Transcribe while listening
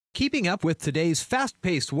Keeping up with today's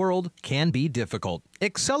fast-paced world can be difficult.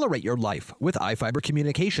 Accelerate your life with iFiber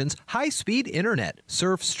Communications high-speed internet.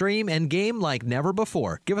 Surf, stream, and game like never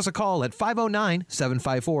before. Give us a call at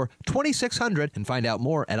 509-754-2600 and find out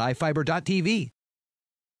more at ifiber.tv.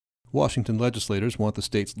 Washington legislators want the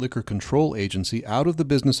state's liquor control agency out of the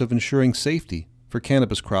business of ensuring safety for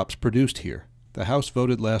cannabis crops produced here. The House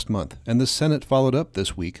voted last month, and the Senate followed up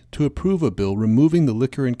this week to approve a bill removing the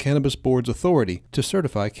Liquor and Cannabis Board's authority to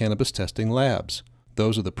certify cannabis testing labs.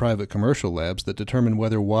 Those are the private commercial labs that determine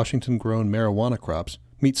whether Washington-grown marijuana crops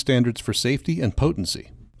meet standards for safety and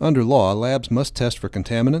potency. Under law, labs must test for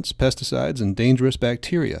contaminants, pesticides, and dangerous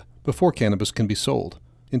bacteria before cannabis can be sold.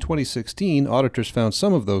 In 2016, auditors found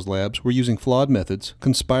some of those labs were using flawed methods,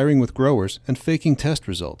 conspiring with growers, and faking test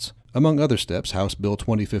results. Among other steps, House Bill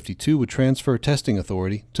 2052 would transfer testing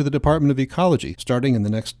authority to the Department of Ecology starting in the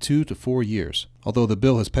next 2 to 4 years. Although the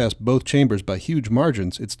bill has passed both chambers by huge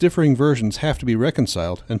margins, its differing versions have to be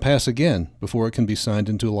reconciled and pass again before it can be signed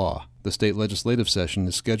into law. The state legislative session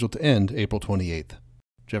is scheduled to end April 28th.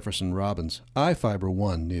 Jefferson Robbins, iFiber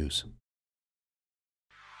One News.